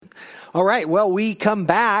All right, well, we come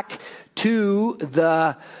back to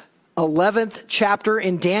the 11th chapter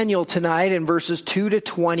in Daniel tonight in verses 2 to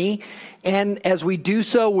 20. And as we do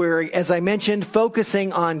so, we're, as I mentioned,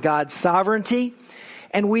 focusing on God's sovereignty.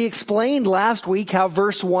 And we explained last week how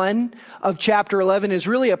verse 1 of chapter 11 is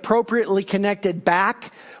really appropriately connected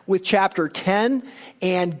back with chapter 10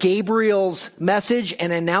 and Gabriel's message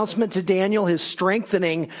and announcement to Daniel, his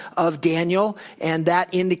strengthening of Daniel, and that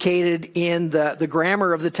indicated in the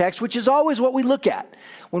grammar of the text, which is always what we look at.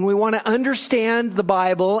 When we want to understand the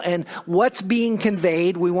Bible and what's being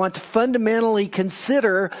conveyed, we want to fundamentally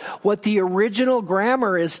consider what the original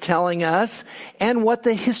grammar is telling us and what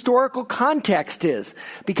the historical context is.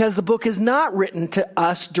 Because the book is not written to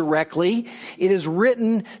us directly. It is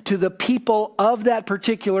written to the people of that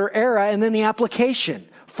particular era and then the application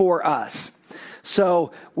for us.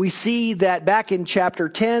 So we see that back in chapter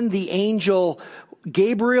 10, the angel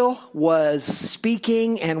Gabriel was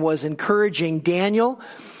speaking and was encouraging Daniel,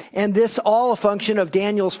 and this all a function of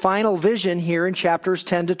Daniel's final vision here in chapters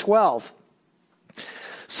 10 to 12.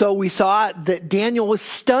 So we saw that Daniel was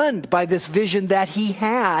stunned by this vision that he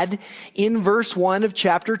had in verse 1 of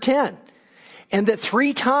chapter 10. And that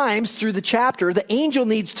 3 times through the chapter, the angel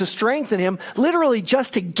needs to strengthen him, literally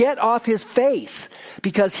just to get off his face,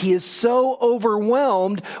 because he is so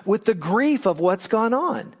overwhelmed with the grief of what's gone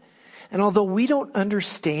on. And although we don't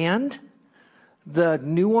understand the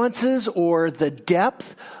nuances or the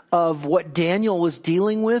depth of what Daniel was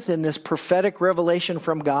dealing with in this prophetic revelation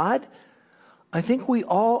from God, I think we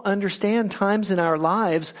all understand times in our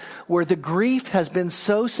lives where the grief has been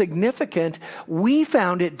so significant, we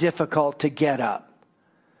found it difficult to get up.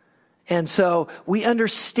 And so we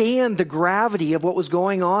understand the gravity of what was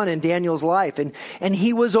going on in Daniel's life. And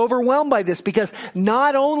he was overwhelmed by this because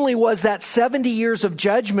not only was that 70 years of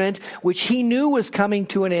judgment, which he knew was coming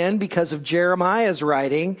to an end because of Jeremiah's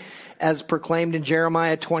writing, as proclaimed in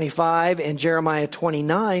Jeremiah 25 and Jeremiah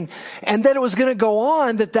 29, and that it was going to go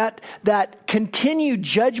on, that continued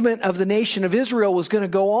judgment of the nation of Israel was going to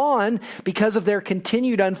go on because of their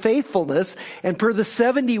continued unfaithfulness, and per the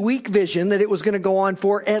 70-week vision that it was going to go on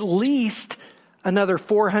for at least another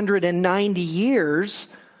 490 years,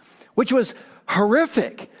 which was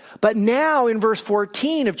horrific. But now in verse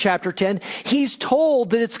 14 of chapter 10, he's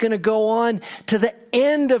told that it's going to go on to the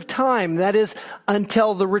end of time. That is,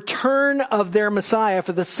 until the return of their Messiah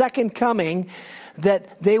for the second coming,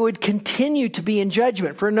 that they would continue to be in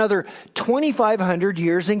judgment for another 2,500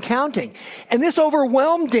 years and counting. And this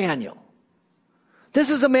overwhelmed Daniel.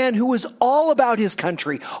 This is a man who was all about his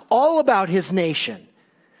country, all about his nation,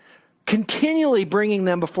 continually bringing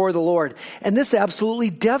them before the Lord. And this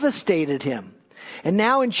absolutely devastated him. And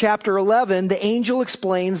now in chapter 11, the angel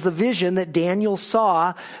explains the vision that Daniel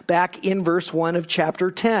saw back in verse 1 of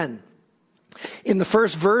chapter 10. In the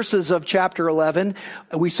first verses of chapter 11,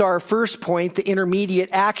 we saw our first point, the intermediate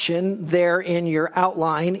action there in your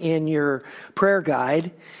outline, in your prayer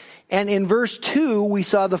guide. And in verse 2, we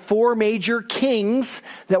saw the 4 major kings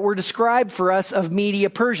that were described for us of Media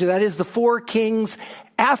Persia. That is, the 4 kings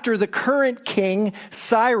after the current king,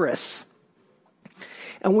 Cyrus.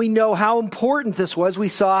 And we know how important this was. We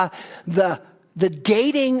saw the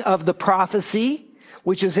dating of the prophecy,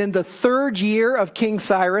 which is in the 3rd year of King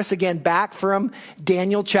Cyrus, again, back from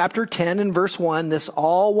Daniel chapter 10 and verse 1, this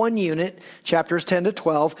all one unit, chapters 10 to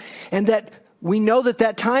 12, and that we know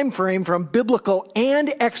that time frame from biblical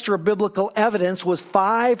and extra-biblical evidence was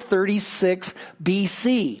 536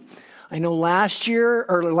 BC. I know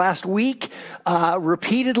last week,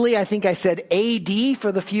 repeatedly, I think I said AD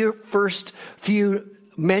for the first few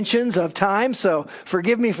mentions of time, so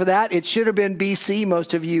forgive me for that. It should have been BC.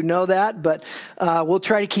 Most of you know that, but we'll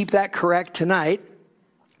try to keep that correct tonight.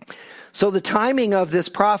 So the timing of this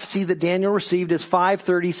prophecy that Daniel received is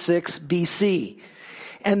 536 BC.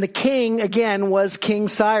 And the king, again, was King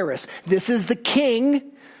Cyrus. This is the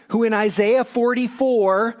king who in Isaiah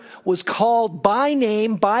 44 was called by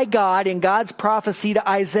name by God in God's prophecy to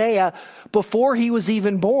Isaiah before he was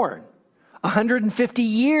even born. 150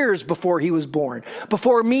 years before he was born,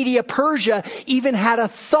 before Media Persia even had a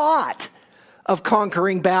thought of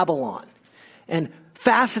conquering Babylon. And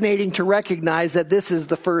fascinating to recognize that this is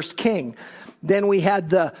the first king. Then we had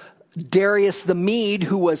the Darius the Mede,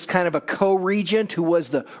 who was kind of a co-regent, who was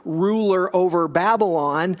the ruler over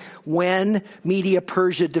Babylon when Media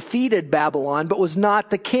Persia defeated Babylon, but was not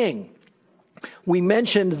the king. We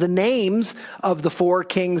mentioned the names of the 4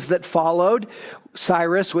 kings that followed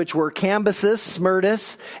Cyrus, which were Cambyses,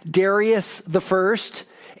 Smerdis, Darius the first,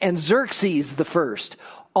 and Xerxes the first.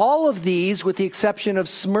 All of these, with the exception of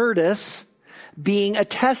Smerdis, being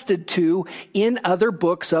attested to in other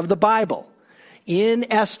books of the Bible.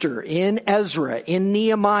 in Esther, in Ezra, in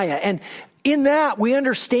Nehemiah. And in that, we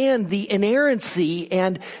understand the inerrancy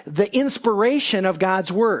and the inspiration of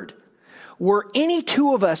God's word. Were any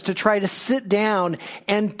two of us to try to sit down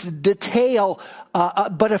and to detail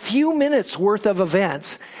but a few minutes worth of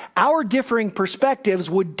events, our differing perspectives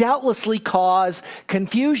would doubtlessly cause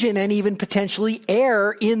confusion and even potentially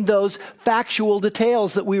error in those factual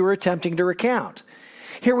details that we were attempting to recount.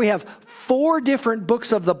 Here we have 4 different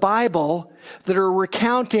books of the Bible that are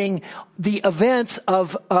recounting the events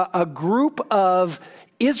of a group of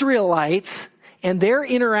Israelites and their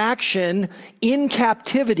interaction in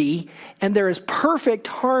captivity, and there is perfect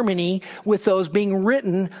harmony with those being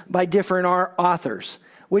written by different authors,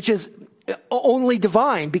 which is only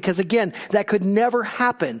divine, because again, that could never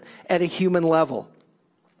happen at a human level.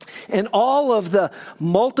 And all of the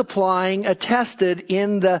multiplying attested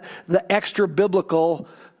in the extra biblical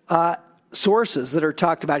sources that are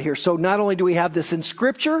talked about here. So not only do we have this in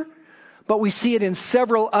Scripture, but we see it in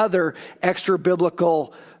several other extra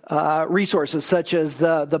biblical resources, such as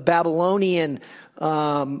the Babylonian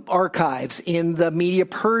archives, in the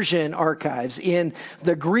Medo-Persian archives, in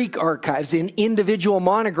the Greek archives, in individual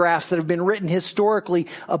monographs that have been written historically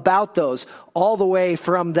about those, all the way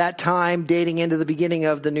from that time dating into the beginning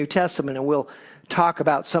of the New Testament. And we'll talk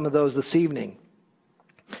about some of those this evening.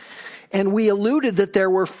 And we alluded that there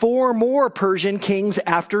were 4 more Persian kings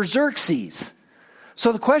after Xerxes.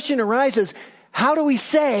 So the question arises, how do we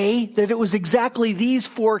say that it was exactly these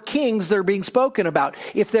 4 kings that are being spoken about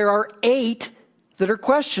if there are 8 that are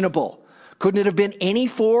questionable? Couldn't it have been any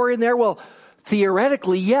 4 in there? Well,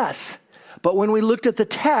 theoretically, yes. But when we looked at the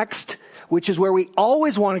text, which is where we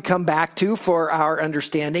always want to come back to for our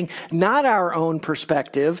understanding, not our own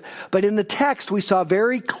perspective, but in the text we saw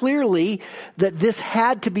very clearly that this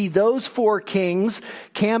had to be those 4 kings,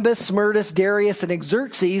 Cambus, Smerdis, Darius, and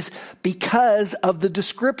Xerxes, because of the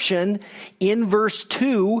description in verse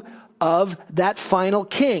 2 of that final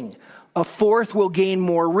king. A 4th will gain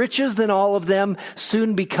more riches than all of them,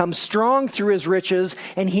 soon become strong through his riches,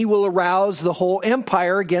 and he will arouse the whole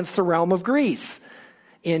empire against the realm of Greece.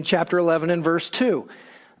 In chapter 11 and verse 2.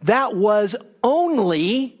 That was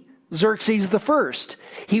only Xerxes the first.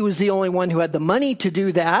 He was the only one who had the money to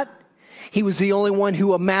do that. He was the only one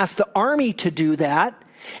who amassed the army to do that.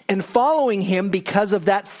 And following him, because of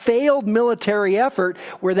that failed military effort,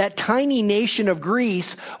 where that tiny nation of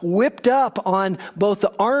Greece whipped up on both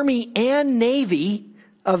the army and navy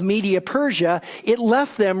of Medo-Persia, it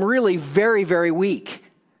left them really very, very weak.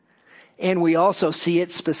 And we also see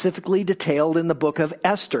it specifically detailed in the book of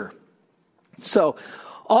Esther. So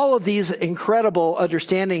all of these incredible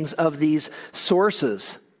understandings of these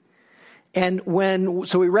sources. And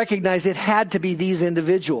so we recognize it had to be these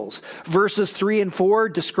individuals. Verses 3 and 4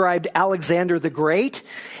 described Alexander the Great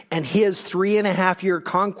and his 3.5-year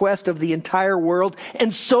conquest of the entire world,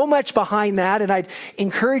 and so much behind that. And I'd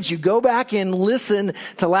encourage you, go back and listen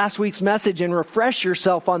to last week's message and refresh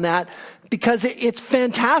yourself on that, because it's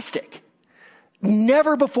fantastic.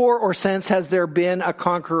 Never before or since has there been a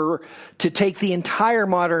conqueror to take the entire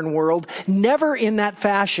modern world, never in that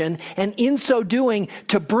fashion, and in so doing,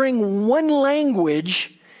 to bring one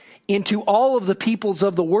language into all of the peoples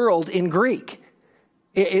of the world in Greek.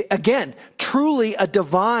 Again, truly a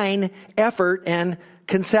divine effort and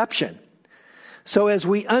conception. So as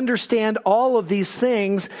we understand all of these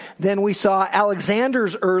things, then we saw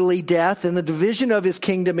Alexander's early death and the division of his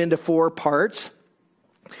kingdom into 4 parts.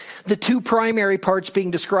 The 2 primary parts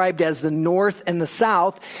being described as the north and the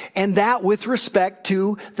south, and that with respect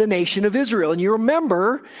to the nation of Israel. And you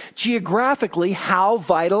remember geographically how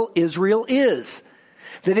vital Israel is.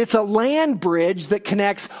 That it's a land bridge that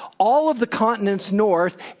connects all of the continents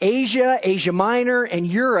north, Asia, Asia Minor, and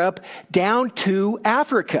Europe, down to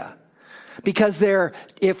Africa. Because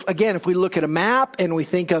if we look at a map and we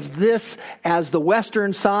think of this as the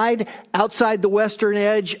western side, outside the western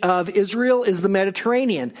edge of Israel is the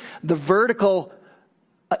Mediterranean. The vertical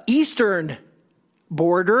eastern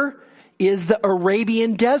border is the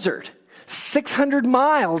Arabian desert. 600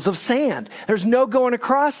 miles of sand. There's no going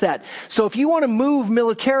across that. So if you want to move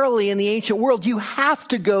militarily in the ancient world, you have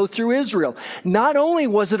to go through Israel. Not only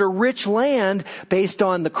was it a rich land based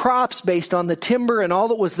on the crops, based on the timber and all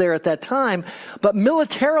that was there at that time, but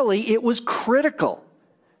militarily it was critical.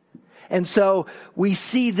 And so we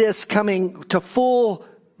see this coming to full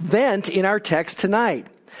vent in our text tonight.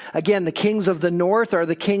 Again, the kings of the north are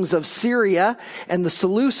the kings of Syria and the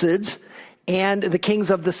Seleucids. And the kings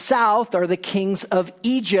of the south are the kings of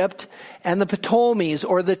Egypt and the Ptolemies,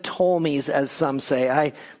 or the Ptolemies, as some say.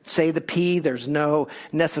 I say the P, there's no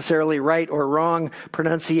necessarily right or wrong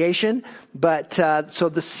pronunciation. But so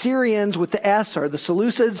the Syrians with the S are the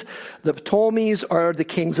Seleucids, the Ptolemies are the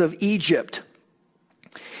kings of Egypt.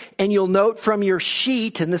 And you'll note from your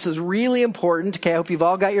sheet, and this is really important, okay, I hope you've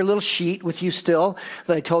all got your little sheet with you still,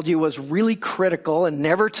 that I told you was really critical and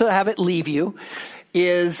never to have it leave you,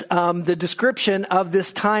 is the description of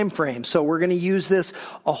this time frame. So we're going to use this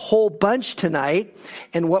a whole bunch tonight,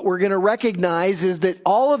 and what we're going to recognize is that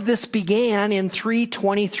all of this began in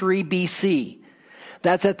 323 BC.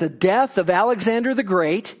 That's at the death of Alexander the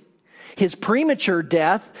Great, his premature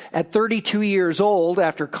death at 32 years old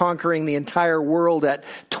after conquering the entire world at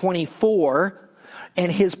 24, and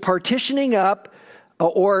his partitioning up,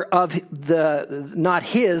 or of the, not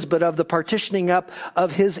his, but of the partitioning up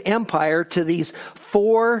of his empire to these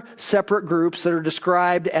 4 separate groups that are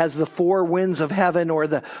described as the 4 winds of heaven, or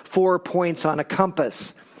the 4 points on a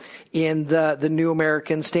compass in the New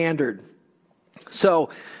American Standard. So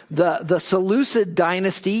the Seleucid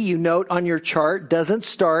dynasty, you note on your chart, doesn't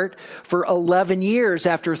start for 11 years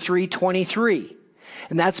after 323.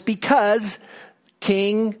 And that's because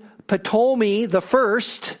King Ptolemy the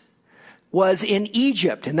First was in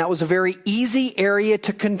Egypt, and that was a very easy area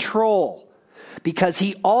to control because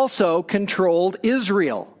he also controlled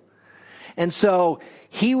Israel. And so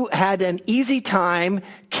he had an easy time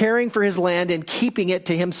caring for his land and keeping it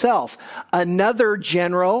to himself. Another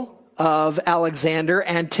general of Alexander,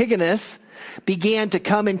 Antigonus, began to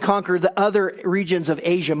come and conquer the other regions of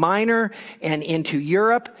Asia Minor and into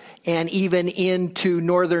Europe and even into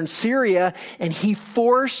northern Syria, and he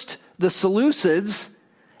forced the Seleucids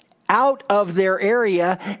out of their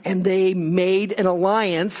area, and they made an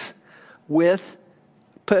alliance with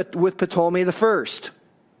Ptolemy the First.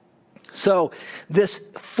 So this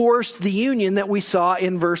forced the union that we saw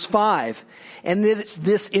in verse 5. And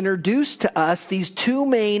this introduced to us these 2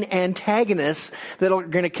 main antagonists that are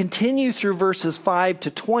going to continue through verses 5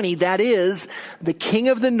 to 20. That is the king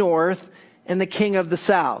of the north and the king of the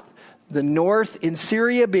south. The north in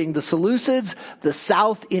Syria being the Seleucids, the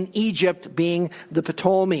south in Egypt being the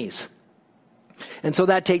Ptolemies. And so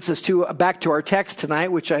that takes us back to our text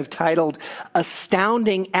tonight, which I've titled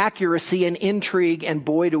Astounding Accuracy and Intrigue. And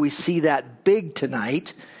boy, do we see that big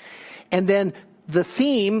tonight. And then the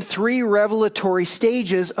theme, 3 revelatory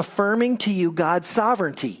stages affirming to you God's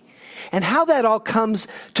sovereignty. And how that all comes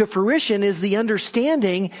to fruition is the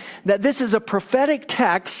understanding that this is a prophetic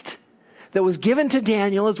text that was given to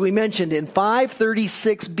Daniel, as we mentioned, in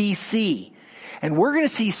 536 BC. And we're going to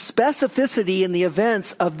see specificity in the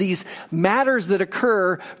events of these matters that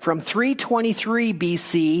occur from 323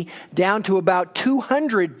 BC down to about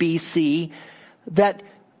 200 BC that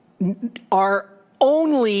are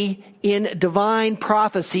only in divine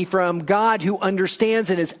prophecy from God, who understands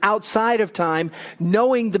and is outside of time,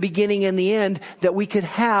 knowing the beginning and the end, that we could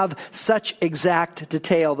have such exact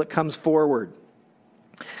detail that comes forward.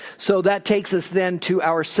 So that takes us then to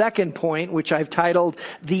our second point, which I've titled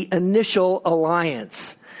The Initial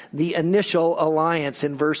Alliance. The Initial Alliance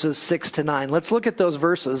in verses 6 to 9. Let's look at those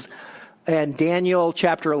verses in Daniel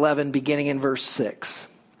chapter 11, beginning in verse 6.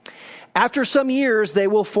 After some years, they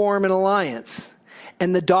will form an alliance,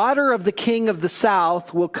 and the daughter of the king of the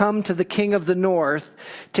south will come to the king of the north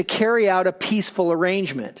to carry out a peaceful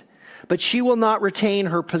arrangement. But she will not retain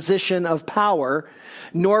her position of power,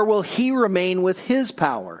 nor will he remain with his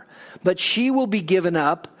power. But she will be given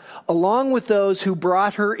up, along with those who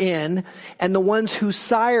brought her in, and the ones who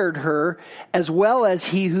sired her, as well as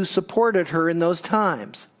he who supported her in those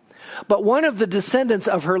times. But one of the descendants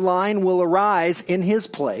of her line will arise in his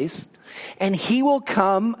place, and he will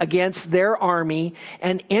come against their army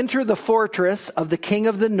and enter the fortress of the king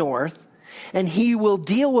of the north, and he will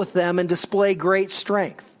deal with them and display great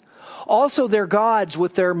strength. Also their gods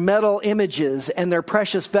with their metal images and their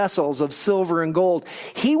precious vessels of silver and gold,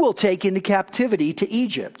 he will take into captivity to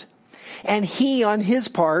Egypt. And he, on his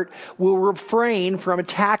part, will refrain from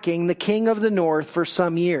attacking the king of the north for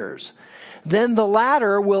some years. Then the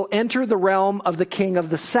latter will enter the realm of the king of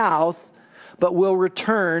the south, but will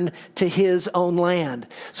return to his own land.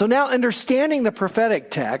 So now, understanding the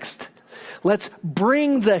prophetic text, let's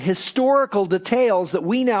bring the historical details that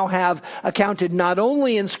we now have accounted not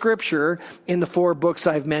only in Scripture, in the 4 books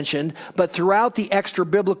I've mentioned, but throughout the extra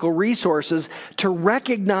biblical resources to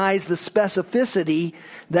recognize the specificity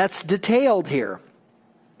that's detailed here.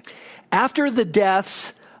 After the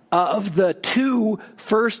deaths of the 2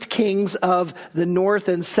 first kings of the north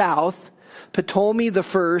and south, Ptolemy the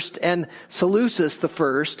first and Seleucus the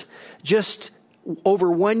first, just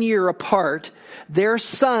over 1 year apart, their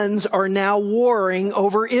sons are now warring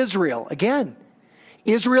over Israel. Again,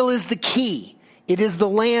 Israel is the key. It is the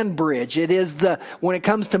land bridge. It is when it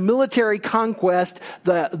comes to military conquest,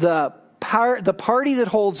 the party that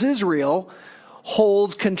holds Israel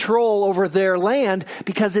holds control over their land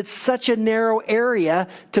because it's such a narrow area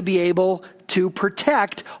to be able to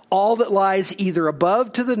protect all that lies either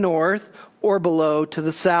above to the north or below to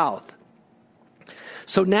the south.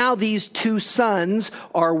 So now these two sons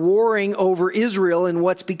are warring over Israel in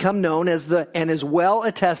what's become known as and is well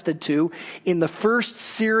attested to in the First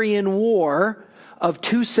Syrian War of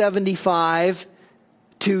 275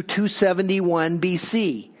 to 271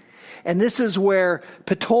 BC. And this is where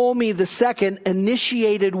Ptolemy II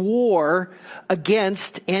initiated war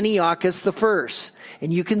against Antiochus I.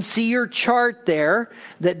 And you can see your chart there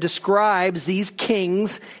that describes these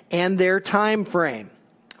kings and their time frame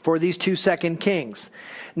for these two second kings.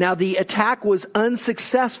 Now, the attack was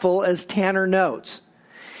unsuccessful, as Tanner notes.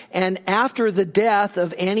 And after the death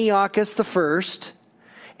of Antiochus I,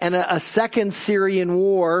 and a second Syrian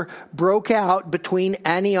war broke out between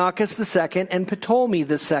Antiochus II and Ptolemy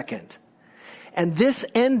II. And this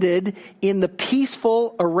ended in the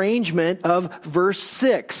peaceful arrangement of verse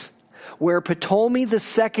 6, where Ptolemy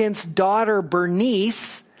II's daughter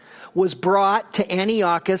Bernice was brought to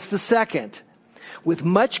Antiochus II with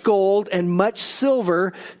much gold and much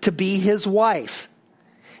silver to be his wife.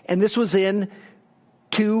 And this was in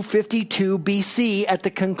 252 BC at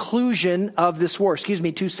the conclusion of this war.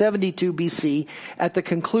 272 BC at the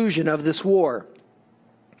conclusion of this war.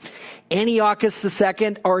 Antiochus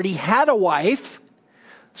II already had a wife,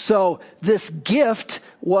 so this gift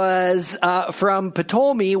was from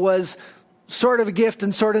Ptolemy was sort of a gift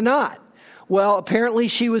and sort of not. Well, apparently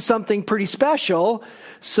she was something pretty special,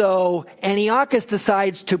 so Antiochus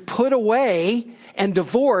decides to put away and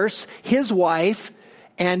divorce his wife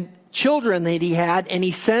and children that he had, and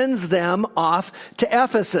he sends them off to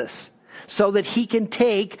Ephesus so that he can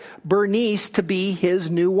take Bernice to be his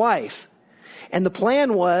new wife. And the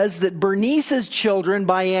plan was that Bernice's children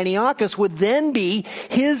by Antiochus would then be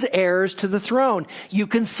his heirs to the throne. You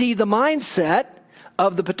can see the mindset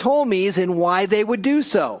of the Ptolemies and why they would do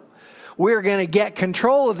so. We're going to get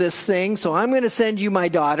control of this thing, so I'm going to send you my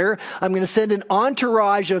daughter. I'm going to send an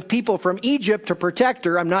entourage of people from Egypt to protect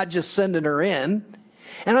her. I'm not just sending her in.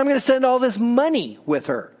 And I'm going to send all this money with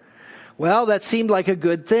her. Well, that seemed like a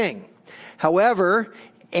good thing. However,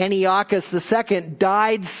 Antiochus II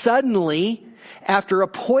died suddenly after a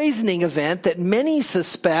poisoning event that many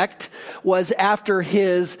suspect was after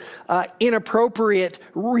his inappropriate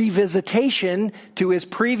revisitation to his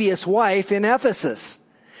previous wife in Ephesus.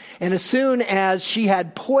 And as soon as she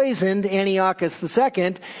had poisoned Antiochus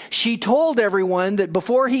II, she told everyone that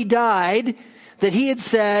before he died, that he had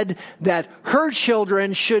said that her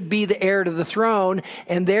children should be the heir to the throne,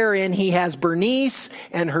 and therein he has Bernice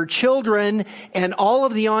and her children and all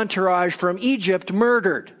of the entourage from Egypt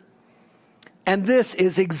murdered. And this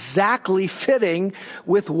is exactly fitting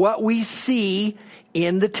with what we see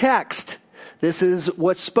in the text. This is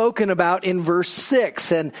what's spoken about in verse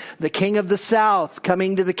 6, and the king of the south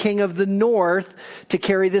coming to the king of the north to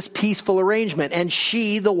carry this peaceful arrangement. And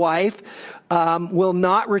she, the wife, will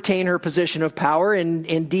not retain her position of power. And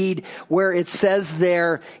indeed, where it says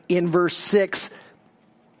there in verse 6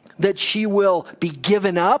 that she will be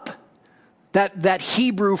given up, that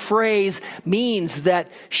Hebrew phrase means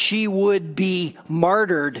that she would be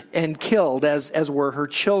martyred and killed as were her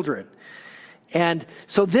children. And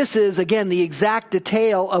so this is, again, the exact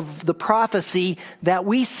detail of the prophecy that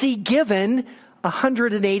we see given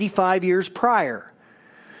 185 years prior.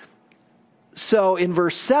 So in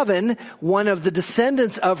verse 7, one of the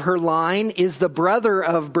descendants of her line is the brother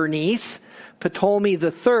of Bernice, Ptolemy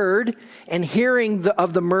III, and hearing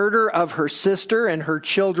of the murder of her sister and her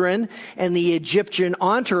children and the Egyptian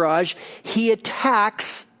entourage, he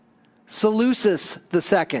attacks Seleucus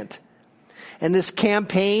II. And this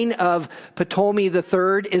campaign of Ptolemy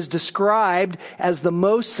III is described as the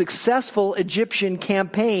most successful Egyptian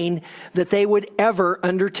campaign that they would ever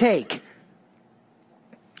undertake.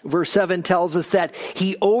 Verse 7 tells us that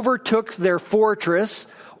he overtook their fortress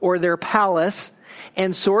or their palace,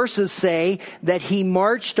 and sources say that he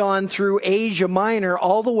marched on through Asia Minor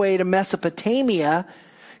all the way to Mesopotamia,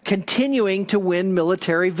 continuing to win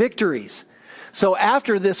military victories. So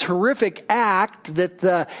after this horrific act that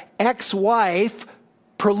the ex-wife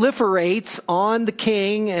proliferates on the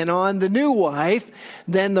king and on the new wife,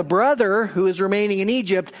 then the brother who is remaining in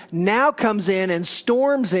Egypt now comes in and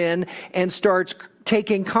storms in and starts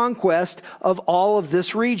taking conquest of all of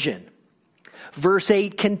this region. Verse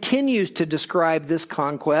 8 continues to describe this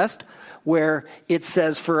conquest where it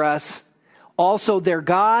says for us, also their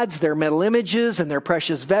gods, their metal images, and their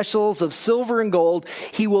precious vessels of silver and gold,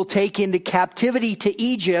 he will take into captivity to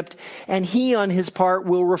Egypt, and he on his part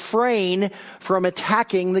will refrain from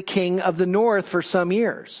attacking the king of the north for some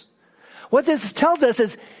years. What this tells us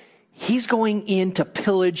is he's going in to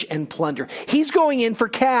pillage and plunder. He's going in for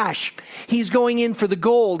cash. He's going in for the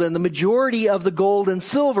gold, and the majority of the gold and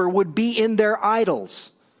silver would be in their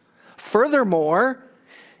idols. Furthermore,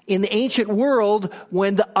 in the ancient world,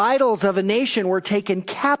 when the idols of a nation were taken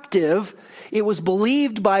captive, it was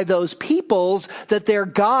believed by those peoples that their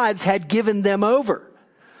gods had given them over.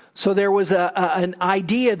 So there was an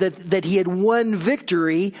idea that he had won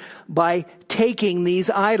victory by taking these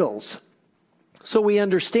idols. So we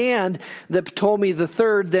understand that Ptolemy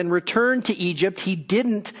III then returned to Egypt. He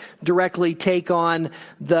didn't directly take on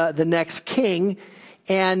the next king,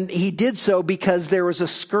 and he did so because there was a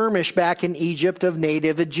skirmish back in Egypt of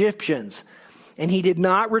native Egyptians. And he did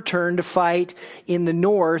not return to fight in the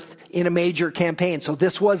north in a major campaign. So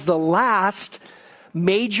this was the last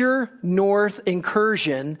major north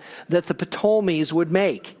incursion that the Ptolemies would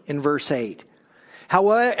make in verse 8.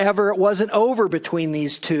 However, it wasn't over between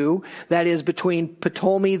these two, that is between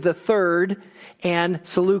Ptolemy III and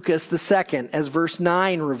Seleucus II, as verse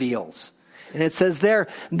 9 reveals. And it says there,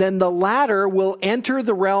 then the latter will enter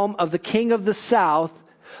the realm of the king of the south,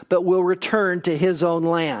 but will return to his own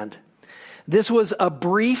land. This was a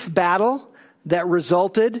brief battle that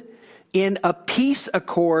resulted in a peace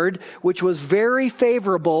accord, which was very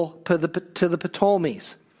favorable to the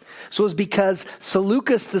Ptolemies. So it was because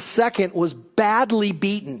Seleucus II was badly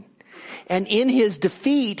beaten. And in his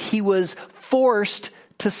defeat, he was forced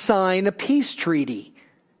to sign a peace treaty.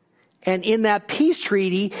 And in that peace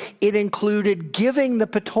treaty, it included giving the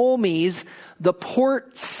Ptolemies the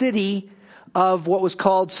port city of what was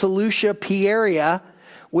called Seleucia Pieria,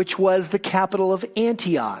 which was the capital of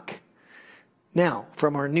Antioch. Now,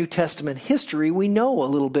 from our New Testament history, we know a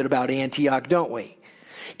little bit about Antioch, don't we?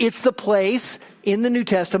 It's the place in the New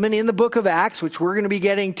Testament, in the book of Acts, which we're going to be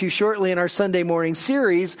getting to shortly in our Sunday morning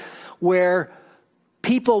series, where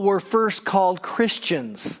people were first called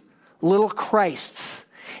Christians, little Christs.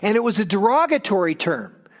 And it was a derogatory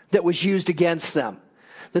term that was used against them,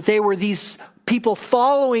 that they were these people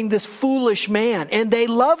following this foolish man, and they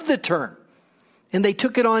loved the term, and they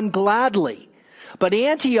took it on gladly. But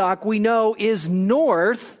Antioch, we know, is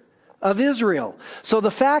north of Israel. So the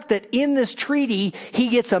fact that in this treaty, he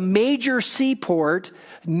gets a major seaport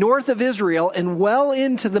north of Israel and well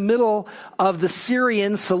into the middle of the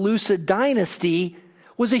Syrian Seleucid dynasty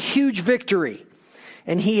was a huge victory.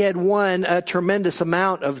 And he had won a tremendous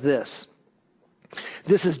amount of this.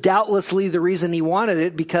 This is doubtlessly the reason he wanted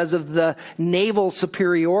it, because of the naval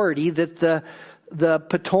superiority that the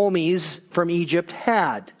Ptolemies from Egypt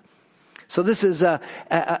had. So this is an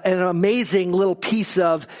amazing little piece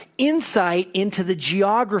of insight into the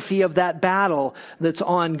geography of that battle that's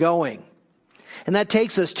ongoing. And that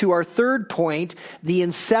takes us to our third point, the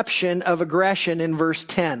inception of aggression in verse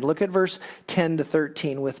 10. Look at verse 10 to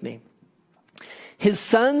 13 with me. His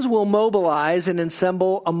sons will mobilize and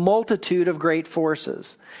assemble a multitude of great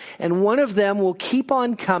forces, and one of them will keep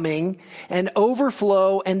on coming and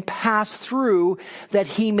overflow and pass through, that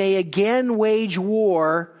he may again wage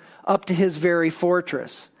war up to his very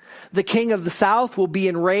fortress. The king of the south will be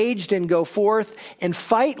enraged and go forth and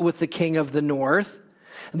fight with the king of the north.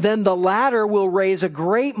 Then the latter will raise a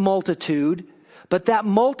great multitude, but that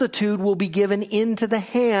multitude will be given into the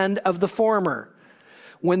hand of the former.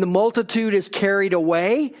 When the multitude is carried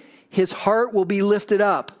away, his heart will be lifted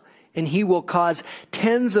up, and he will cause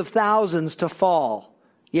tens of thousands to fall,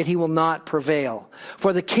 yet he will not prevail.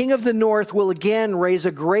 For the king of the north will again raise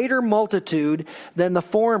a greater multitude than the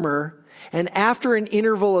former, and after an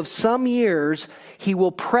interval of some years, he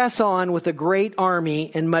will press on with a great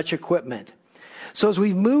army and much equipment. So as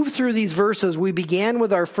we move through these verses, we began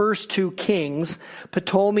with our first two kings,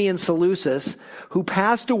 Ptolemy and Seleucus, who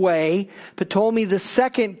passed away. Ptolemy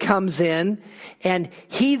II comes in, and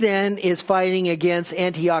he then is fighting against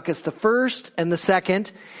Antiochus I and the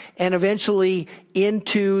second, and eventually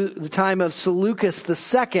into the time of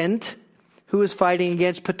Seleucus II, who is fighting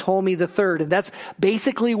against Ptolemy III. And that's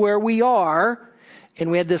basically where we are. And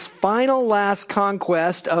we had this final last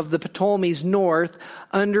conquest of the Ptolemies north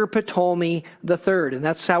under Ptolemy III. And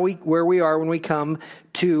that's where we are when we come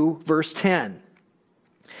to verse 10.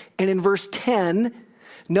 And in verse 10,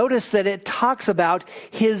 notice that it talks about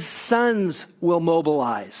his sons will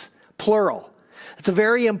mobilize, plural. It's a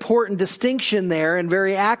very important distinction there and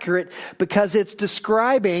very accurate, because it's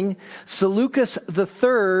describing Seleucus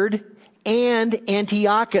III and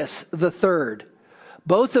Antiochus III.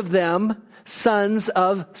 both of them sons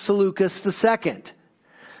of Seleucus II.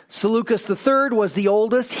 Seleucus III was the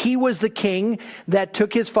oldest. He was the king that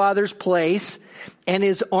took his father's place and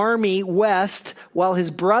his army west, while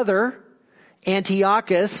his brother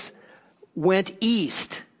Antiochus went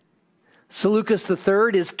east. Seleucus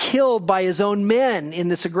III is killed by his own men in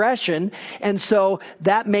this aggression, and so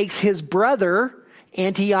that makes his brother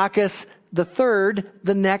Antiochus III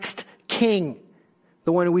the next king.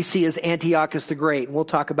 The one we see as Antiochus the Great. And we'll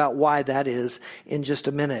talk about why that is in just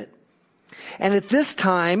a minute. And at this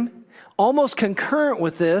time, almost concurrent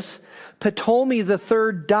with this, Ptolemy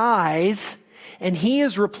III dies, and he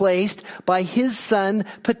is replaced by his son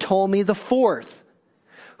Ptolemy IV,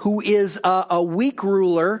 who is a weak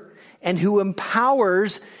ruler and who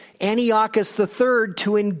empowers Antiochus III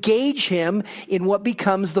to engage him in what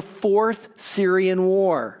becomes the Fourth Syrian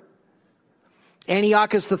War.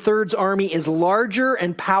 Antiochus III's army is larger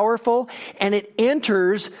and powerful, and it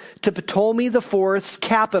enters to Ptolemy IV's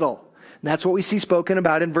capital. And that's what we see spoken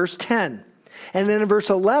about in verse 10. And then in verse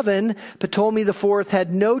 11, Ptolemy IV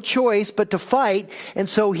had no choice but to fight, and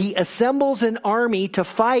so he assembles an army to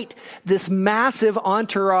fight this massive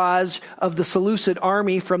entourage of the Seleucid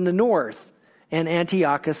army from the north, and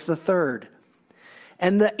Antiochus III.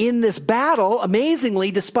 And in this battle,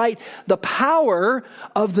 amazingly, despite the power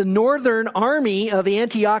of the northern army of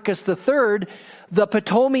Antiochus III, the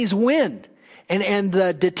Ptolemies win. And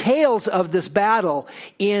the details of this battle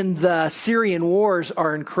in the Syrian wars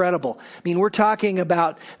are incredible. I mean, we're talking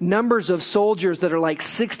about numbers of soldiers that are like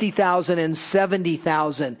 60,000 and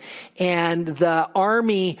 70,000. And the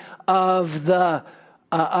army of the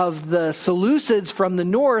Seleucids from the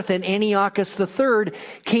north and Antiochus III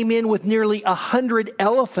came in with nearly 100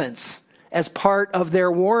 elephants as part of their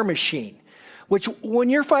war machine. Which, when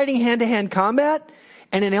you're fighting hand-to-hand combat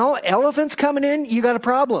and an elephant's coming in, you got a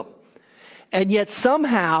problem. And yet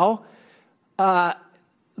somehow the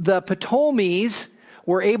Ptolemies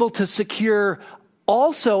were able to secure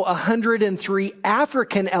also 103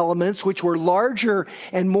 African elements, which were larger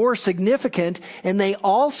and more significant, and they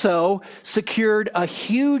also secured a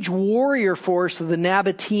huge warrior force of the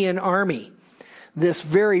Nabatean army, this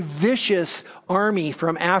very vicious army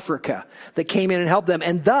from Africa that came in and helped them,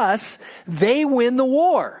 and thus they win the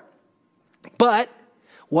war. But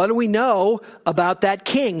what do we know about that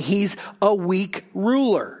king? He's a weak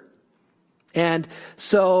ruler. And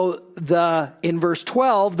so in verse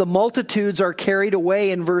 12, the multitudes are carried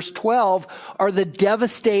away. In verse 12 are the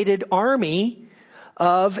devastated army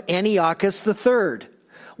of Antiochus III.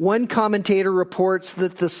 One commentator reports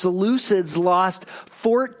that the Seleucids lost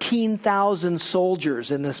 14,000 soldiers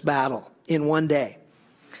in this battle in one day.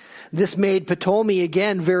 This made Ptolemy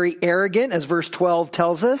again very arrogant, as verse 12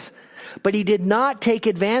 tells us. But he did not take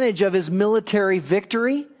advantage of his military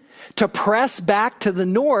victory to press back to the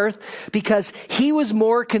north, because he was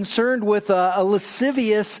more concerned with a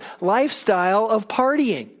lascivious lifestyle of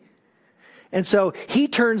partying. And so he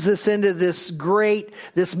turns this into this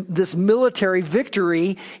military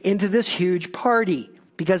victory into this huge party,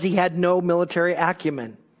 because he had no military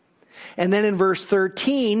acumen. And then in verse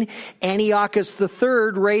 13, Antiochus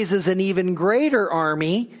III raises an even greater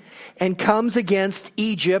army and comes against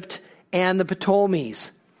Egypt and the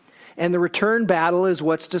Ptolemies. And the return battle is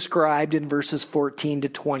what's described in verses 14 to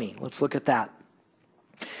 20. Let's look at that.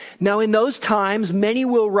 Now in those times, many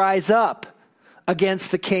will rise up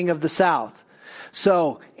against the king of the south.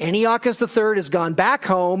 So Antiochus III has gone back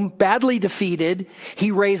home, badly defeated. He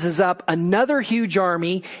raises up another huge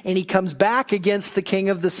army, and he comes back against the king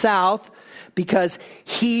of the south because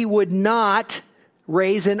he would not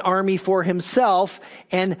raise an army for himself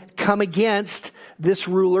and come against this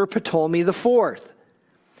ruler Ptolemy IV.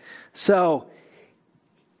 So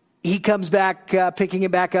he comes back, picking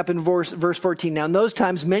it back up in verse 14. Now in those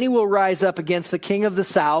times, many will rise up against the king of the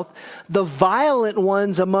south. The violent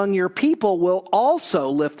ones among your people will also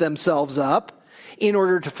lift themselves up in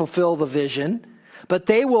order to fulfill the vision, but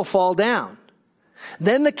they will fall down.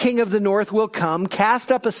 Then the king of the north will come, cast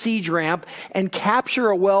up a siege ramp, and capture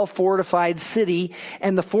a well-fortified city,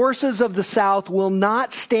 and the forces of the south will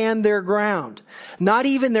not stand their ground, not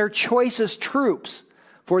even their choicest troops,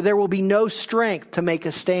 for there will be no strength to make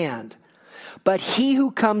a stand. But he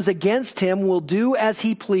who comes against him will do as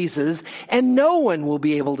he pleases, and no one will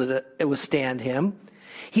be able to withstand him.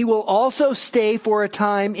 He will also stay for a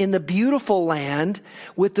time in the beautiful land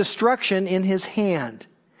with destruction in his hand.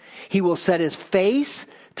 He will set his face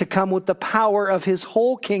to come with the power of his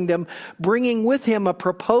whole kingdom, bringing with him a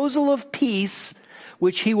proposal of peace,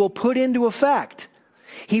 which he will put into effect.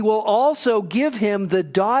 He will also give him the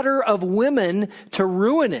daughter of women to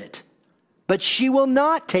ruin it. but she will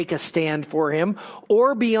not take a stand for him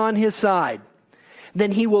or be on his side.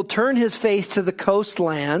 Then he will turn his face to the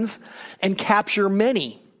coastlands and capture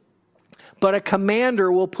many. But a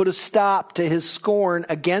commander will put a stop to his scorn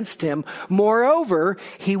against him. Moreover,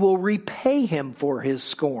 he will repay him for his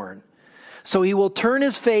scorn. So he will turn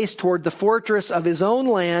his face toward the fortress of his own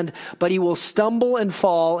land, but he will stumble and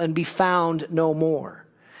fall and be found no more.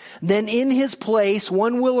 Then in his place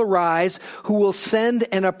one will arise who will send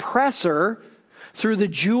an oppressor through the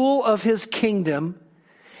jewel of his kingdom,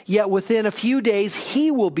 yet within a few days he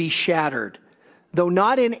will be shattered, though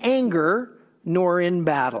not in anger nor in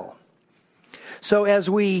battle. So as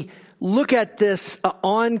we look at this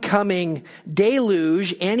oncoming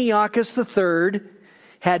deluge, Antiochus III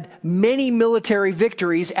had many military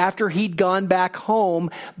victories after he'd gone back home,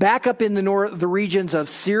 back up in the regions of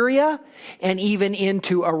Syria, and even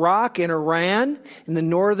into Iraq and Iran, in the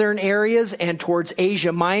northern areas, and towards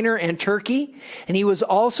Asia Minor and Turkey. And he was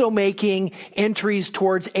also making entries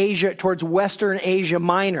towards Western Asia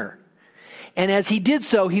Minor. And as he did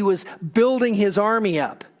so, he was building his army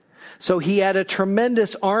up. So he had a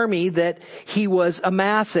tremendous army that he was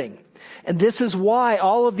amassing. And this is why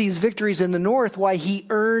all of these victories in the north, why he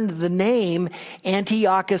earned the name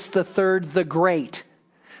Antiochus III the Great.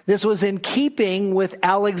 This was in keeping with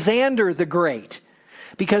Alexander the Great,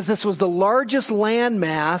 because this was the largest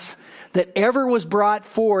landmass that ever was brought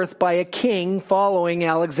forth by a king following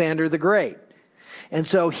Alexander the Great. And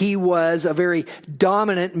so he was a very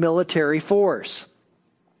dominant military force.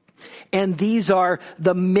 And these are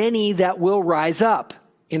the many that will rise up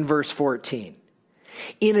in verse 14.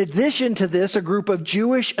 In addition to this, a group of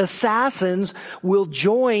Jewish assassins will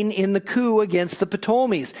join in the coup against the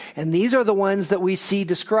Ptolemies. And these are the ones that we see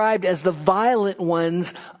described as the violent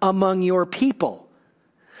ones among your people.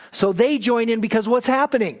 So they join in because what's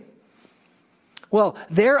happening? Well,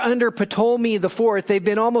 they're under Ptolemy IV. They've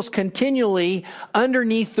been almost continually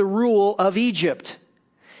underneath the rule of Egypt.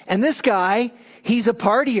 And this guy, he's a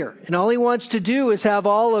partier. And all he wants to do is have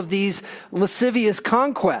all of these lascivious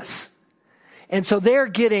conquests. And so they're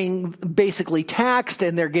getting basically taxed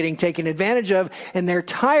and they're getting taken advantage of and they're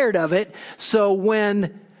tired of it. So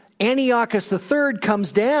when Antiochus III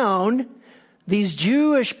comes down, these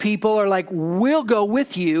Jewish people are like, we'll go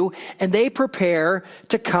with you. And they prepare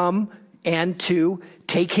to come and to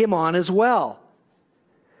take him on as well.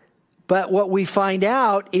 But what we find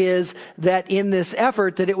out is that in this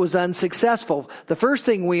effort that it was unsuccessful. The first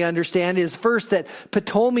thing we understand is first that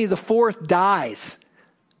Ptolemy IV dies.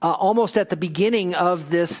 Almost at the beginning of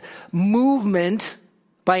this movement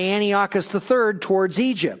by Antiochus III towards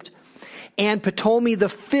Egypt. And Ptolemy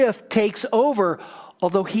V takes over,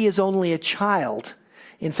 although he is only a child.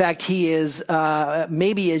 In fact, he is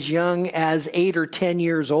maybe as young as 8 or 10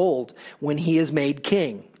 years old when he is made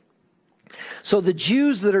king. So the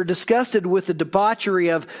Jews that are disgusted with the debauchery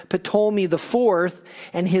of Ptolemy IV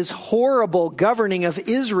and his horrible governing of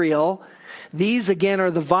Israel, these again are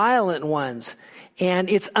the violent ones. And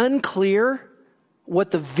it's unclear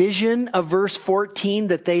what the vision of verse 14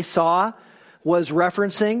 that they saw was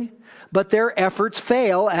referencing, but their efforts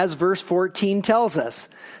fail, as verse 14 tells us.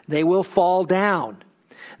 They will fall down.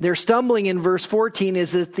 Their stumbling in verse 14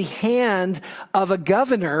 is at the hand of a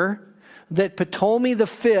governor that Ptolemy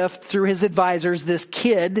V, through his advisors, this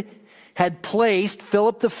kid had placed,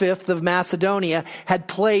 Philip V of Macedonia, had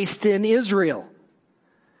placed in Israel.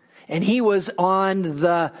 And he was on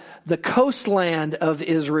the coastland of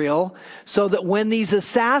Israel, so that when these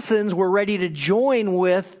assassins were ready to join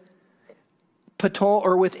with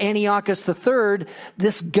Antiochus III,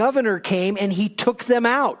 this governor came and he took them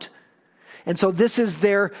out. And so this is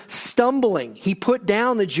their stumbling. He put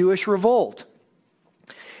down the Jewish revolt.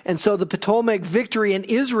 And so the Ptolemaic victory in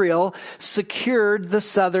Israel secured the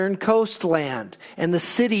southern coastland and the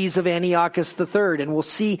cities of Antiochus III. And we'll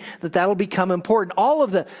see that that'll become important. All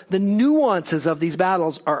of the nuances of these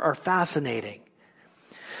battles are fascinating.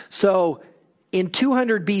 So in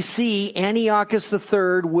 200 BC, Antiochus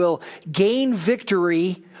III will gain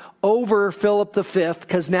victory over Philip V,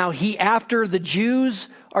 because now after the Jews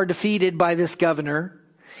are defeated by this governor,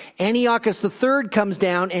 Antiochus III comes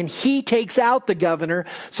down and he takes out the governor.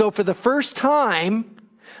 So for the first time,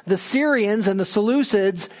 the Syrians and the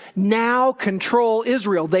Seleucids now control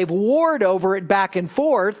Israel. They've warred over it back and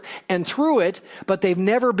forth and through it, but they've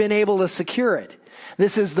never been able to secure it.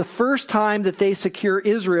 This is the first time that they secure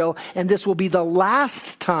Israel, and this will be the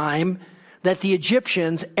last time that the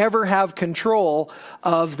Egyptians ever have control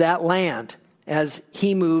of that land as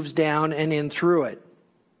he moves down and in through it.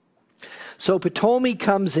 So Ptolemy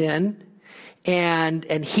comes in and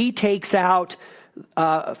he takes out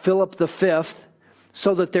Philip V.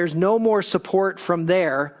 so that there's no more support from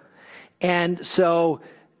there. And so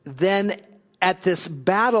then at this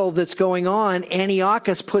battle that's going on,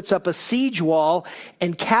 Antiochus puts up a siege wall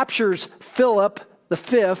and captures Philip the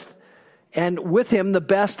fifth, and with him the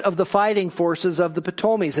best of the fighting forces of the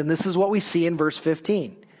Ptolemies. And this is what we see in verse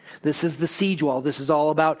 15. This is the siege wall. This is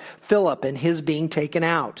all about Philip and his being taken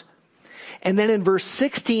out. And then in verse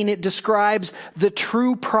 16, it describes the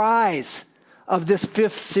true prize of this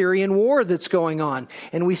fifth Syrian war that's going on.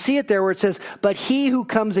 And we see it there where it says, but he who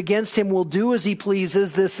comes against him will do as he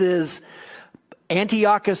pleases. This is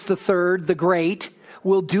Antiochus III, the Great,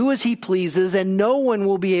 will do as he pleases, and no one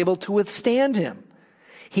will be able to withstand him.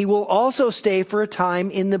 He will also stay for a time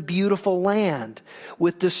in the beautiful land,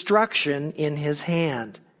 with destruction in his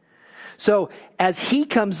hand. So as he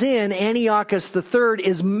comes in, Antiochus III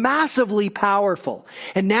is massively powerful.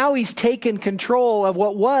 And now he's taken control of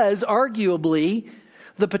what was arguably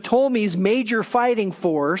the Ptolemies' major fighting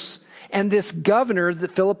force and this governor,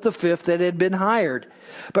 Philip V, that had been hired.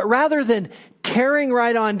 But rather than tearing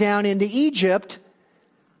right on down into Egypt,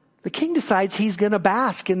 the king decides he's going to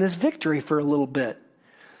bask in this victory for a little bit.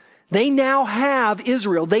 They now have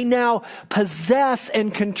Israel. They now possess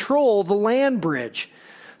and control the land bridge.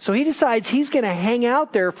 So he decides he's going to hang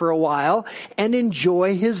out there for a while and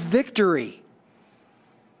enjoy his victory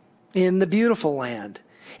in the beautiful land.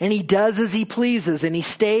 And he does as he pleases, and he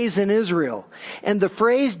stays in Israel. And the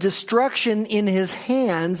phrase destruction in his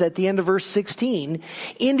hands at the end of verse 16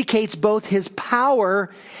 indicates both his power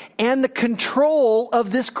and the control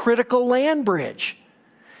of this critical land bridge.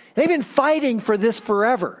 They've been fighting for this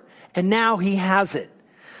forever, and now he has it.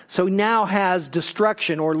 So now has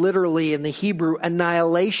destruction, or literally in the Hebrew,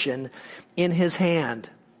 annihilation, in his hand.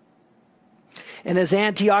 And as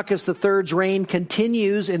Antiochus III's reign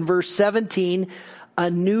continues in verse 17, a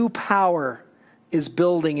new power is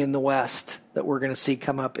building in the West that we're going to see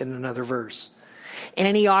come up in another verse.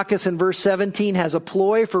 Antiochus in verse 17 has a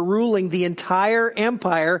ploy for ruling the entire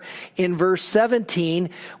empire in verse 17,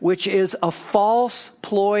 which is a false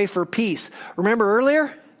ploy for peace. Remember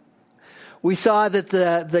earlier? We saw that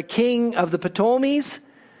the king of the Ptolemies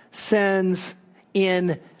sends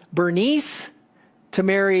in Bernice to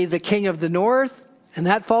marry the king of the north, and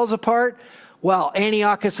that falls apart. Well,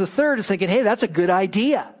 Antiochus III is thinking, hey, that's a good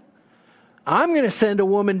idea. I'm going to send a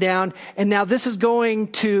woman down, and now this is going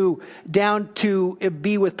down to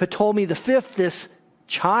be with Ptolemy V, this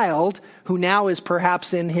child, who now is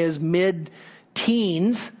perhaps in his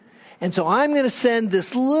mid-teens. And so I'm going to send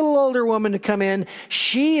this little older woman to come in.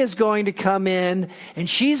 She is going to come in, and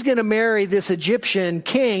she's going to marry this Egyptian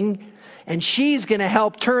king, and she's going to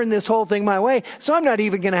help turn this whole thing my way, so I'm not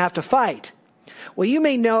even going to have to fight. Well, you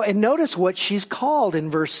may know, and notice what she's called in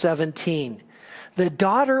verse 17. The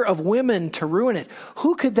daughter of women to ruin it.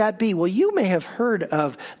 Who could that be? Well, you may have heard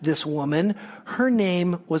of this woman. Her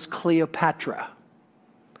name was Cleopatra.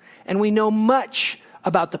 And we know much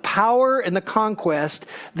about the power and the conquest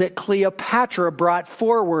that Cleopatra brought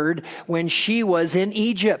forward when she was in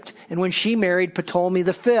Egypt and when she married Ptolemy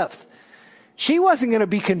V. She wasn't going to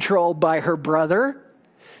be controlled by her brother.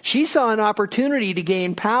 She saw an opportunity to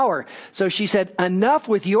gain power. So she said, enough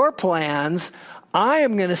with your plans. I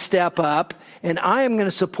am going to step up, and I am going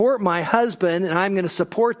to support my husband, and I'm going to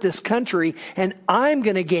support this country, and I'm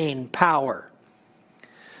going to gain power.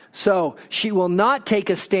 So she will not take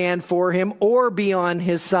a stand for him or be on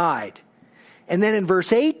his side. And then in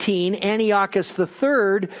verse 18, Antiochus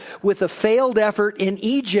III, with a failed effort in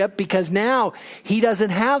Egypt, because now he doesn't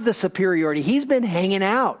have the superiority. He's been hanging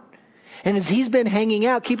out. And as he's been hanging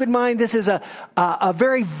out, keep in mind this is a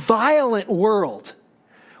very violent world,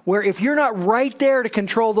 where if you're not right there to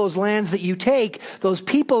control those lands that you take, those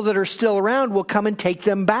people that are still around will come and take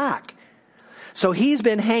them back. So he's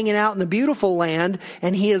been hanging out in the beautiful land,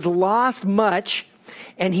 and he has lost much,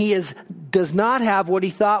 and he does not have what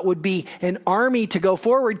he thought would be an army to go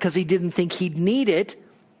forward because he didn't think he'd need it.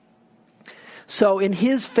 So in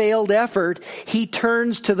his failed effort, he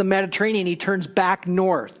turns to the Mediterranean. He turns back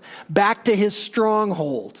north, back to his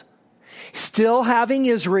stronghold, still having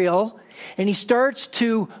Israel, and he starts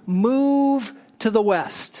to move to the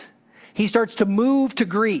west. He starts to move to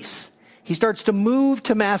Greece. He starts to move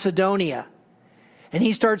to Macedonia. And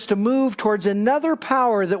he starts to move towards another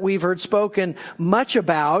power that we've heard spoken much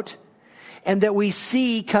about and that we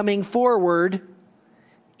see coming forward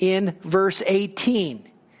in verse 18.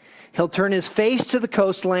 He'll turn his face to the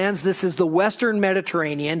coastlands. This is the western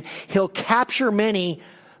Mediterranean. He'll capture many,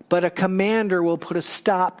 but a commander will put a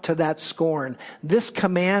stop to that scorn. This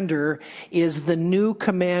commander is the new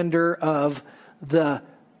commander of the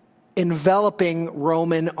enveloping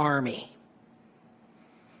Roman army.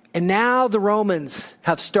 And now the Romans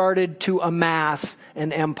have started to amass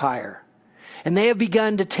an empire. And they have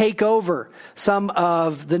begun to take over some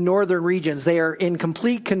of the northern regions. They are in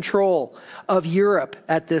complete control of Europe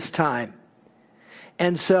at this time.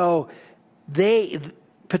 And so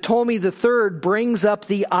Ptolemy III brings up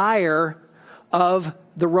the ire of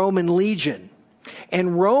the Roman legion.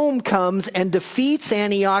 And Rome comes and defeats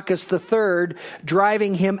Antiochus III,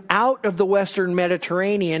 driving him out of the western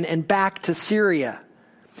Mediterranean and back to Syria.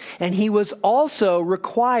 And he was also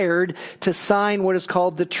required to sign what is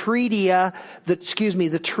called the Treaty of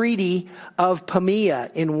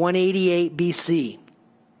Pamia in 188 BC.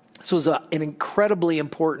 This was an incredibly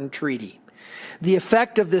important treaty. The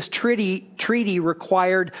effect of this treaty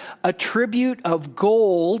required a tribute of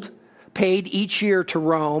gold paid each year to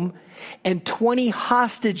Rome and 20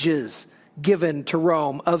 hostages given to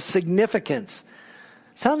Rome of significance.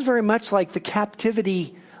 Sounds very much like the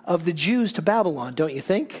captivity of the Jews to Babylon, don't you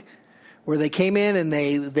think? Where they came in and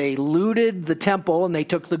they looted the temple and they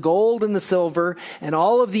took the gold and the silver and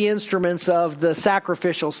all of the instruments of the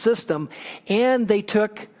sacrificial system, and they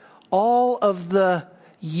took all of the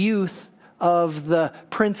youth of the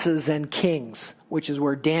princes and kings, which is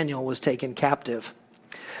where Daniel was taken captive.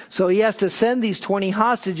 So he has to send these 20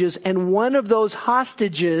 hostages, and one of those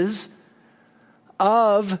hostages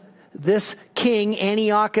of this king,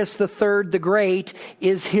 Antiochus III the Great,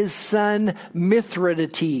 is his son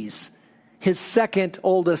Mithridates, his second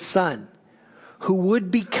oldest son, who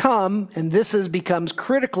would become, and becomes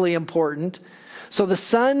critically important. So the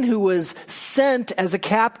son who was sent as a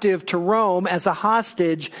captive to Rome as a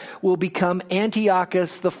hostage will become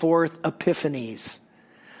Antiochus IV Epiphanes,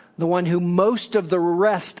 the one who most of the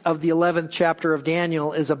rest of the 11th chapter of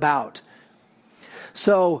Daniel is about.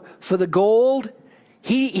 So for the gold,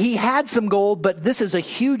 he had some gold, but this is a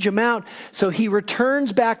huge amount. So he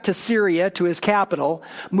returns back to Syria, to his capital,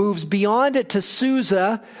 moves beyond it to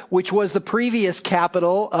Susa, which was the previous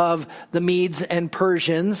capital of the Medes and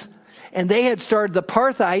Persians. And they had started, the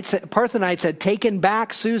Parthenites had taken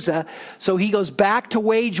back Susa. So he goes back to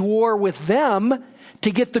wage war with them to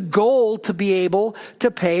get the gold to be able to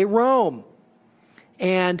pay Rome.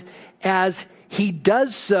 And as he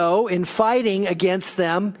does so in fighting against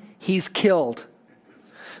them, he's killed.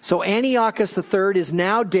 So Antiochus III is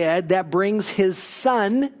now dead. That brings his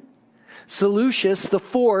son, Seleucus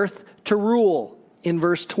IV, to rule in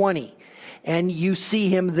verse 20. And you see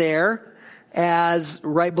him there as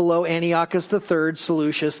right below Antiochus III,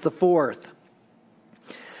 Seleucus IV.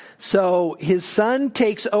 So his son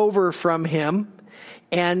takes over from him,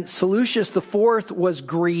 and Seleucus IV was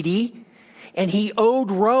greedy, and he owed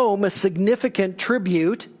Rome a significant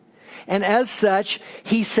tribute. And as such,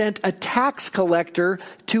 he sent a tax collector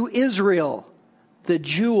to Israel, the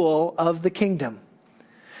jewel of the kingdom.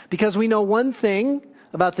 Because we know one thing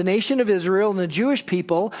about the nation of Israel and the Jewish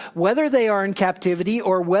people: whether they are in captivity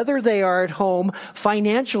or whether they are at home,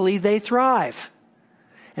 financially they thrive.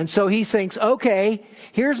 And so he thinks, okay,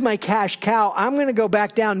 here's my cash cow. I'm going to go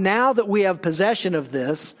back down now that we have possession of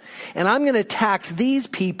this, and I'm going to tax these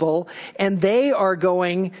people, and they are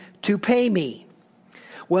going to pay me.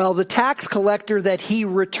 Well, the tax collector that he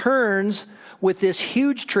returns with this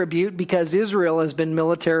huge tribute, because Israel has been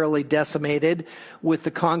militarily decimated with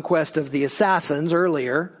the conquest of the assassins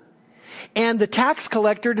earlier, and the tax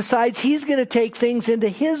collector decides he's going to take things into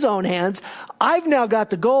his own hands. I've now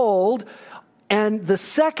got the gold, and the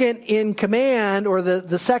second in command, or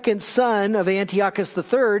the second son of Antiochus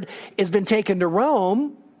III, has been taken to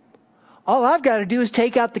Rome. All I've got to do is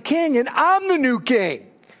take out the king, and I'm the new king.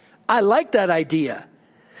 I like that idea.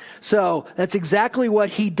 So that's exactly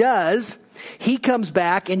what he does. He comes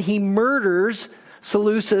back and he murders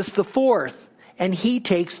Seleucus IV, and he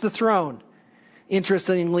takes the throne.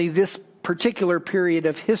 Interestingly, this particular period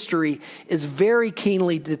of history is very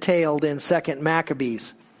keenly detailed in 2nd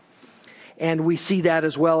Maccabees. And we see that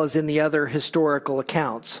as well as in the other historical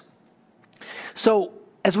accounts. So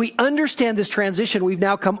as we understand this transition, we've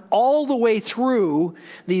now come all the way through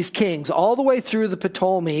these kings, all the way through the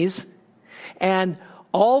Ptolemies, and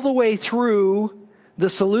all the way through the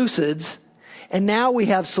Seleucids. And now we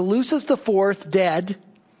have Seleucus IV dead.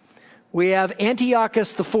 We have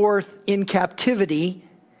Antiochus IV in captivity.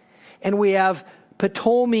 And we have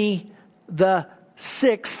Ptolemy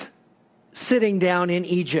VI sitting down in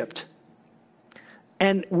Egypt.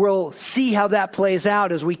 And we'll see how that plays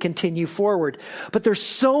out as we continue forward. But there's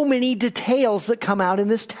so many details that come out in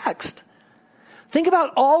this text. Think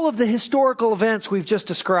about all of the historical events we've just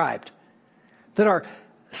described that are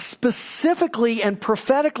specifically and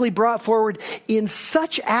prophetically brought forward in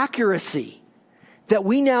such accuracy that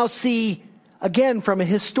we now see again, from a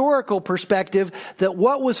historical perspective, that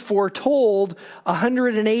what was foretold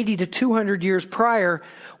 180 to 200 years prior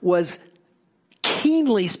was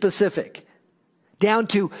keenly specific, down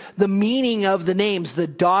to the meaning of the names, the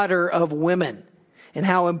daughter of women, and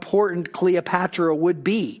how important Cleopatra would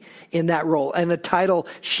be in that role, and a title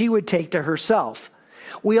she would take to herself.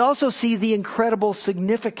 We also see the incredible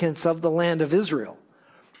significance of the land of Israel,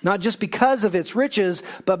 not just because of its riches,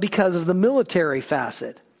 but because of the military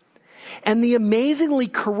facet, and the amazingly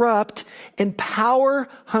corrupt and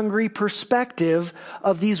power-hungry perspective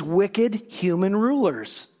of these wicked human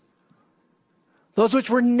rulers. Those which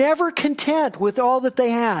were never content with all that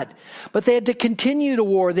they had, but they had to continue to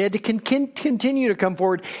war. They had to continue to come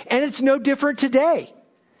forward. And it's no different today.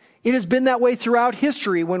 It has been that way throughout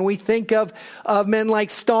history when we think of men like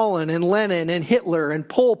Stalin and Lenin and Hitler and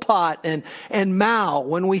Pol Pot and Mao,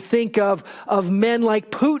 when we think of men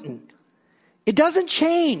like Putin. It doesn't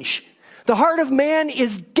change. The heart of man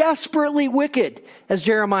is desperately wicked, as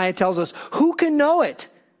Jeremiah tells us. Who can know it?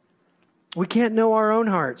 We can't know our own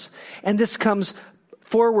hearts. And this comes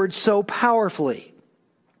forward so powerfully.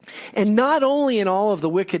 And not only in all of the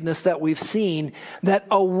wickedness that we've seen, that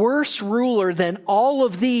a worse ruler than all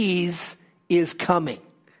of these is coming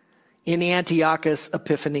in Antiochus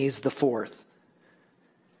Epiphanes IV.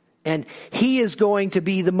 And he is going to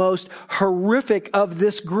be the most horrific of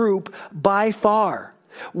this group by far.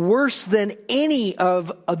 Worse than any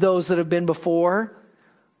of those that have been before,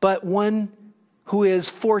 but one who is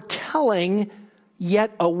foretelling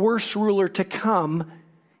yet a worse ruler to come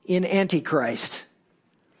in Antichrist.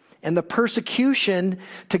 And the persecution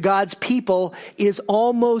to God's people is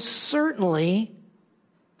almost certainly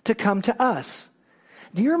to come to us.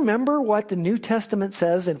 Do you remember what the New Testament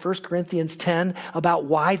says in 1 Corinthians 10 about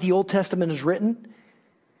why the Old Testament is written?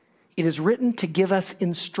 It is written to give us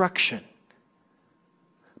instruction.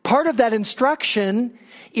 Part of that instruction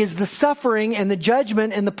is the suffering and the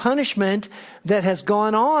judgment and the punishment that has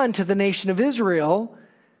gone on to the nation of Israel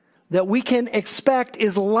that we can expect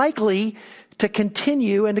is likely to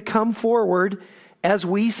continue and to come forward as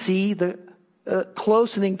we see the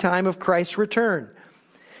closening time of Christ's return.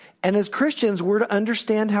 And as Christians, we're to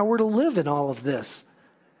understand how we're to live in all of this.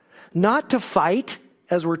 Not to fight,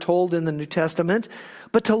 as we're told in the New Testament,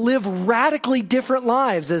 but to live radically different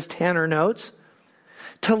lives, as Tanner notes.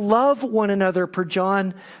 To love one another, per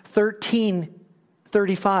John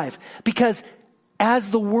 13:35. Because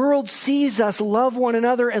as the world sees us love one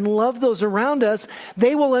another and love those around us,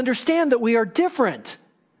 they will understand that we are different.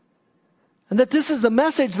 And that this is the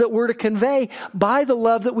message that we're to convey by the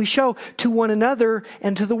love that we show to one another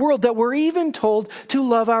and to the world. That we're even told to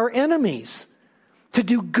love our enemies, to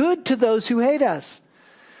do good to those who hate us,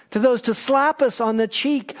 to those to slap us on the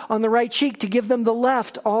cheek, on the right cheek, to give them the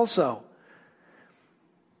left also.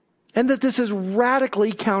 And that this is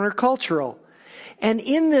radically countercultural. And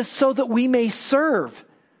in this, so that we may serve,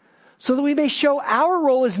 so that we may show our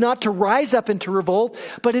role is not to rise up and to revolt,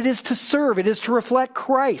 but it is to serve. It is to reflect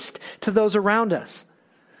Christ to those around us.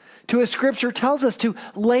 To, as Scripture tells us, to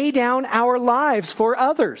lay down our lives for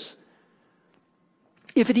others.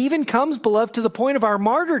 If it even comes, beloved, to the point of our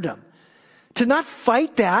martyrdom, to not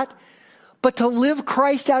fight that, but to live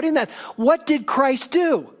Christ out in that. What did Christ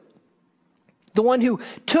do? The one who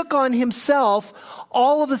took on himself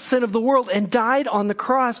all of the sin of the world and died on the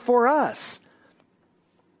cross for us.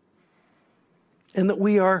 And that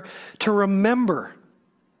we are to remember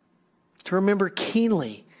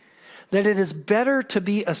keenly that it is better to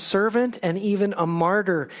be a servant and even a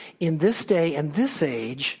martyr in this day and this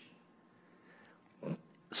age,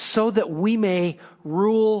 so that we may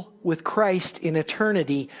rule with Christ in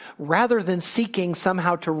eternity, rather than seeking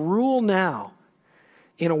somehow to rule now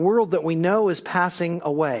in a world that we know is passing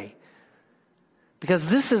away. Because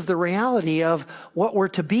this is the reality of what we're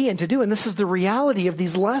to be and to do. And this is the reality of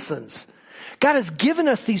these lessons. God has given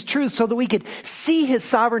us these truths so that we could see his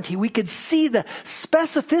sovereignty. We could see the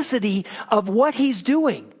specificity of what he's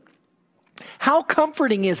doing. How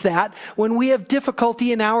comforting is that when we have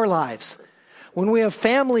difficulty in our lives? When we have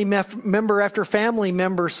family member after family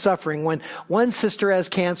member suffering, when one sister has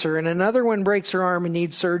cancer and another one breaks her arm and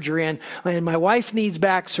needs surgery, and my wife needs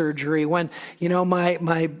back surgery, when,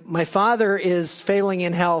 my father is failing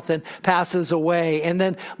in health and passes away, and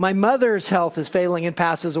then my mother's health is failing and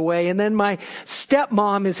passes away, and then my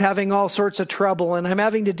stepmom is having all sorts of trouble and I'm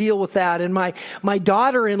having to deal with that, and my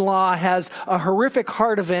daughter-in-law has a horrific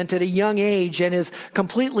heart event at a young age and is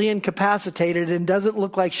completely incapacitated and doesn't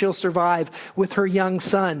look like she'll survive with her young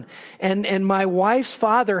son. And my wife's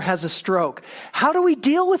father has a stroke. How do we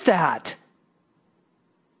deal with that?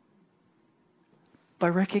 By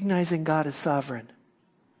recognizing God is sovereign.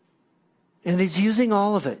 And he's using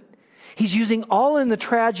all of it. He's using all in the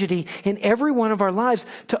tragedy in every one of our lives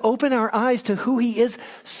to open our eyes to who he is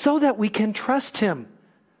so that we can trust him.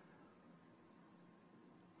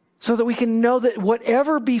 So that we can know that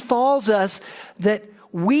whatever befalls us, that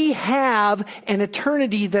we have an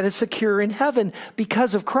eternity that is secure in heaven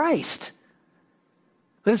because of Christ.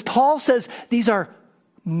 As Paul says, these are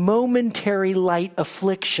momentary light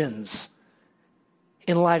afflictions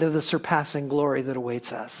in light of the surpassing glory that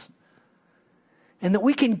awaits us. And that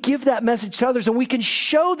we can give that message to others, and we can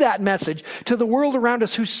show that message to the world around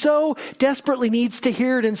us who so desperately needs to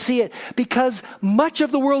hear it and see it, because much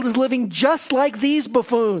of the world is living just like these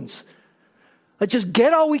buffoons. Let's just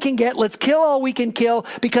get all we can get. Let's kill all we can kill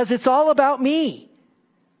because it's all about me.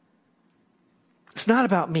 It's not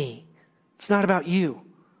about me. It's not about you.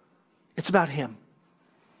 It's about him.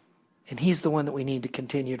 And he's the one that we need to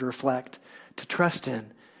continue to reflect, to trust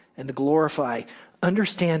in, and to glorify,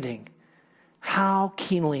 understanding how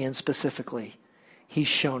keenly and specifically he's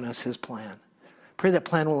shown us his plan. Pray that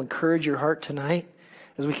plan will encourage your heart tonight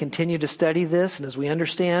as we continue to study this and as we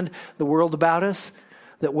understand the world about us,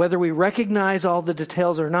 that whether we recognize all the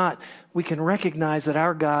details or not, we can recognize that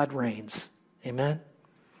our God reigns. Amen?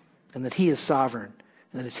 And that he is sovereign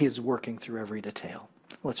and that he is working through every detail.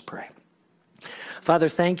 Let's pray. Father,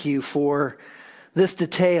 thank you for this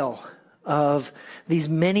detail of these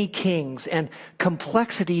many kings and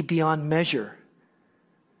complexity beyond measure.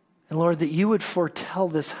 And Lord, that you would foretell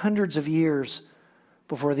this hundreds of years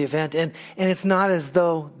before the event. And it's not as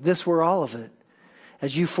though this were all of it.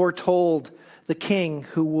 As you foretold the king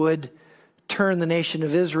who would turn the nation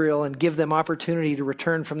of Israel and give them opportunity to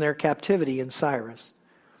return from their captivity in Cyrus.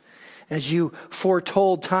 As you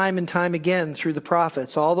foretold time and time again through the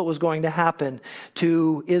prophets, all that was going to happen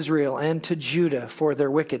to Israel and to Judah for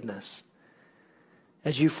their wickedness.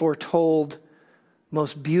 As you foretold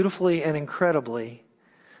most beautifully and incredibly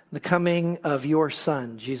the coming of your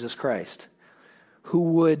Son, Jesus Christ, who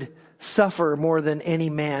would suffer more than any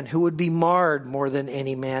man, who would be marred more than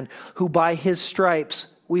any man, who by his stripes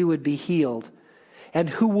we would be healed, and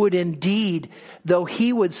who would indeed, though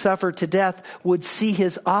he would suffer to death, would see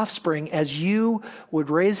his offspring as you would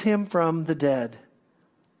raise him from the dead.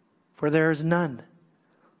 For there is none.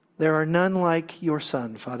 There are none like your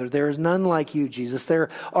Son, Father. There is none like you, Jesus. There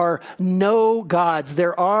are no gods.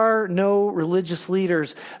 There are no religious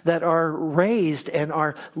leaders that are raised and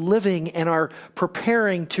are living and are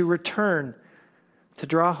preparing to return to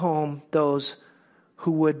draw home those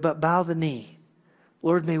who would but bow the knee.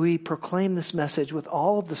 Lord, may we proclaim this message with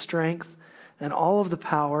all of the strength and all of the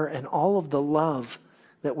power and all of the love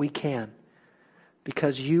that we can,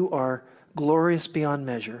 because you are glorious beyond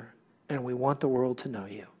measure, and we want the world to know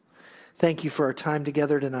you. Thank you for our time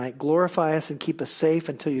together tonight. Glorify us and keep us safe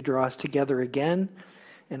until you draw us together again,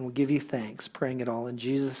 and we'll give you thanks, praying it all in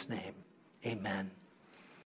Jesus' name. Amen.